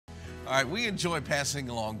All right, we enjoy passing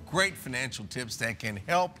along great financial tips that can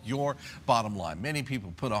help your bottom line. Many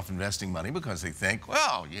people put off investing money because they think,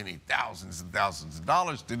 well, you need thousands and thousands of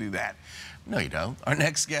dollars to do that. No, you don't. Our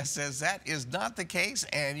next guest says that is not the case,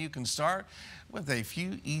 and you can start with a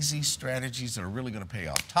few easy strategies that are really going to pay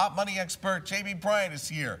off. Top money expert Bryan is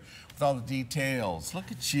here with all the details.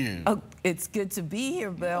 Look at you. Oh, it's good to be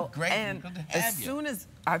here, Bill. Great. And good to have as you. soon as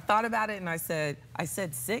I thought about it and I said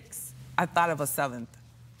 6, I thought of a 7th.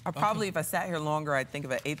 Probably if I sat here longer, I'd think of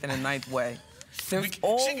an 8th and a 9th way. There's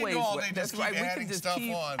always ways. That's right. We can just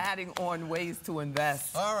keep adding on ways to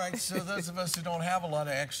invest. All right. So those of us who don't have a lot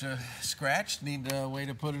of extra scratch need a way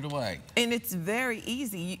to put it away. And it's very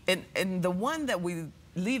easy. And the one that we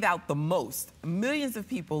leave out the most, millions of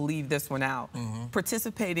people leave this one out,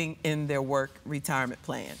 participating in their work retirement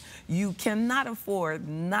plan. You cannot afford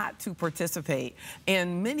not to participate.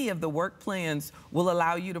 And many of the work plans will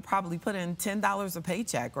allow you to probably put in $10 a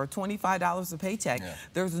paycheck or $25 a paycheck. Yeah.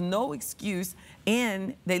 There's no excuse,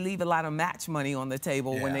 and they leave a lot of match money on the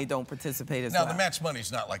table when they don't participate as well. Now, the match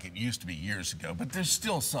money's not like it used to be years ago, but there's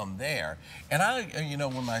still some there. And you know,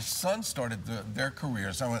 when my son started their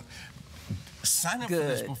careers, I went, sign up for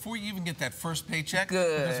this before you even get that first paycheck.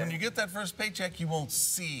 Because when you get that first paycheck, you won't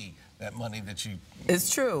see that money that you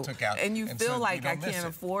took out. And you feel like I can't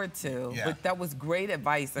afford to. Yeah. But that was great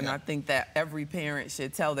advice, and I think that every parent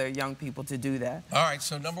should tell their young people to do that. All right,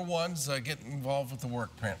 so number one's get involved with the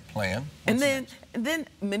work plan. And then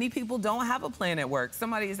many people don't have a plan at work.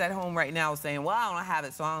 Somebody is at home right now saying, well, I don't have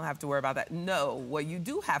it, so I don't have to worry about that. No, well, you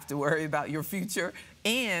do have to worry about your future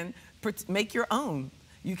and make your own.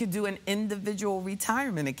 You could do an individual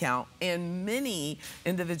retirement account, and many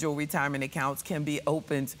individual retirement accounts can be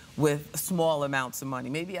opened with small amounts of money,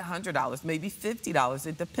 maybe $100, maybe $50.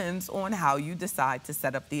 It depends on how you decide to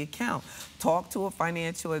set up the account. Talk to a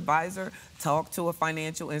financial advisor, talk to a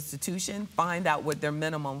financial institution, find out what their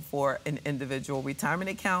minimum for an individual retirement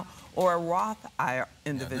account or a Roth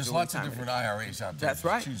individual there's lots of retirement different IRAs out there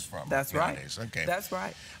to choose from. That's right. Okay. That's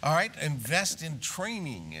right. All right, invest in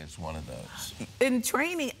training is one of those. In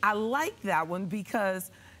training, I like that one because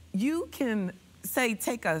you can, say,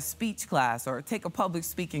 take a speech class or take a public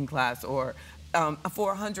speaking class or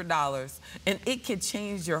for $100, and it could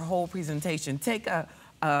change your whole presentation. Take a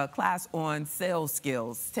class on sales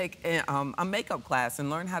skills. Take a makeup class and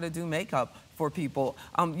learn how to do makeup for people.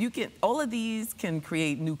 All of these can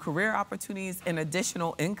create new career opportunities and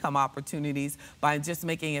additional income opportunities by just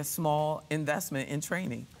making a small investment in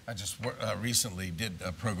training. I just recently did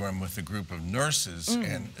a program with a group of nurses,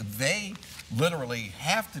 and they literally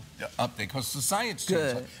have to update because the science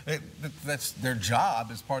changes. That's their job.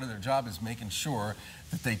 As part of their job is making sure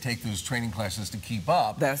that they take those training classes to keep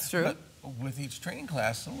up. That's true. But with each training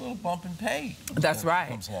class, a little bump in pay. That's right.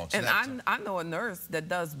 Comes along. So and I know a nurse that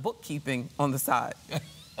does bookkeeping on the side.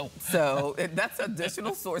 So that's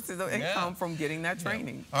additional sources of income from getting that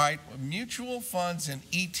training. All right, mutual funds and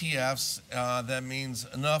ETFs, that means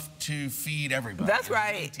enough to feed everybody. That's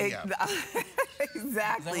right. Exactly. Is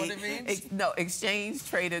that what it means? No,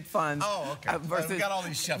 exchange-traded funds. Oh, okay. Versus, we got all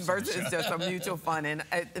these chefs versus just a mutual fund. And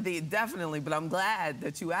definitely, but I'm glad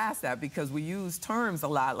that you asked that because we use terms a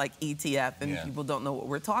lot like ETF, and people don't know what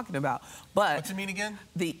we're talking about. But what's it mean again?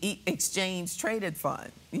 The exchange-traded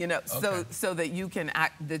fund. You know, so that you can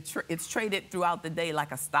it's traded throughout the day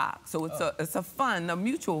like a stock. So it's a fund, a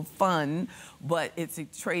mutual fund, but it's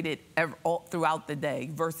traded all throughout the day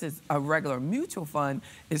versus a regular mutual fund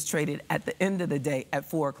is traded at the end of the day at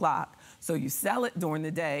 4 o'clock. So you sell it during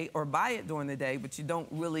the day or buy it during the day, but you don't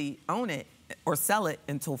really own it or sell it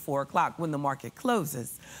until 4 o'clock when the market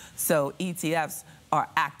closes. So ETFs are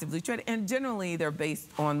actively traded, and generally they're based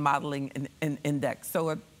on modeling an index.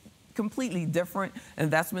 So completely different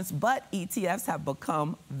investments, but ETFs have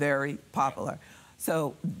become very popular.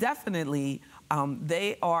 So definitely,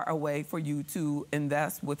 they are a way for you to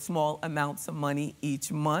invest with small amounts of money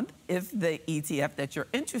each month if the ETF that you're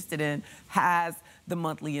interested in has the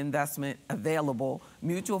monthly investment available.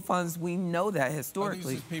 Mutual funds, we know that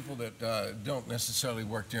historically. These are people that don't necessarily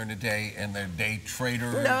work during the day and they're day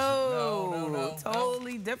traders. No,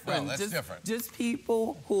 totally different. Well, that's different. Just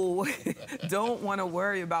people who don't want to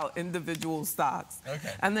worry about individual stocks.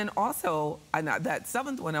 Okay. And then also, that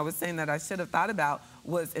 7th one I was saying that I should have thought about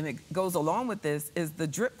was, and it goes along with this, is the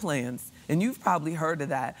DRIP plans. And you've probably heard of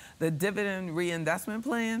that. The dividend reinvestment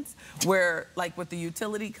plans, where like with the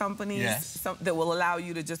utility companies, that will allow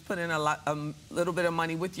you to just put in a little bit of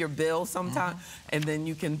money with your bill sometime, and then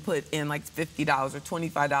you can put in like $50 or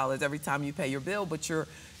 $25 every time you pay your bill, but you're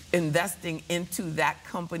investing into that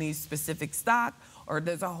company's specific stock or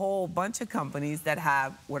there's a whole bunch of companies that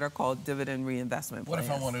have what are called dividend reinvestment plans.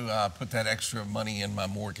 What if I want to put that extra money in my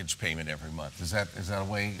mortgage payment every month? Is that a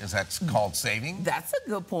way? Is that called saving? That's a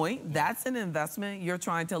good point. That's an investment. You're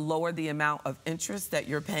trying to lower the amount of interest that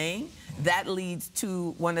you're paying. That leads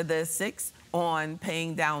to one of the 6 on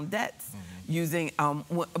paying down debts. Using,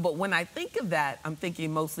 but when I think of that, I'm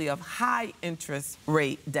thinking mostly of high interest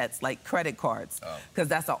rate debts like credit cards, because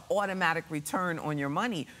that's an automatic return on your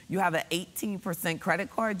money. You have an 18% credit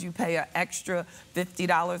card, you pay an extra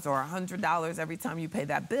 $50 or $100 every time you pay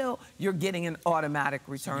that bill, you're getting an automatic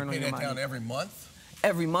return on your money. You pay that down every month?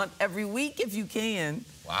 Every month, every week if you can.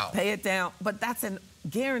 Wow. Pay it down, but that's a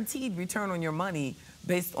guaranteed return on your money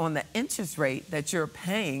based on the interest rate that you're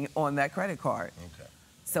paying on that credit card. Okay.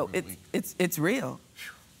 So it's real.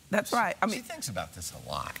 That's right. I mean, she thinks about this a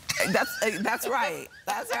lot. That's right.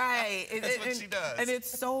 That's right. That's what she does. And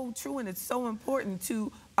it's so true, and it's so important to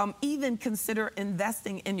even consider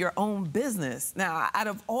investing in your own business. Now, out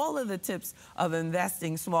of all of the tips of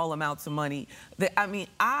investing small amounts of money,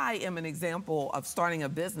 I am an example of starting a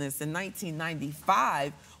business in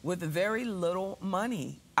 1995 with very little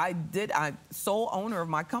money. I'm sole owner of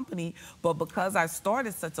my company, but because I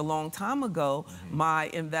started such a long time ago, my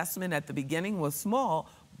investment at the beginning was small,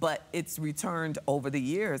 but it's returned over the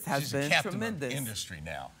years has been tremendous. Of the industry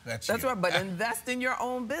now. That's right. But invest in your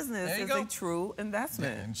own business is a true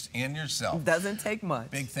investment. In yourself. Doesn't take much.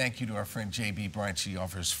 Big thank you to our friend JB Bryan. She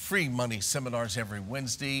offers free money seminars every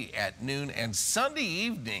Wednesday at noon and Sunday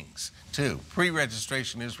evenings too.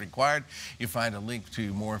 Pre-registration is required. You find a link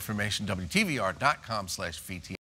to more information WTVR.com/VT.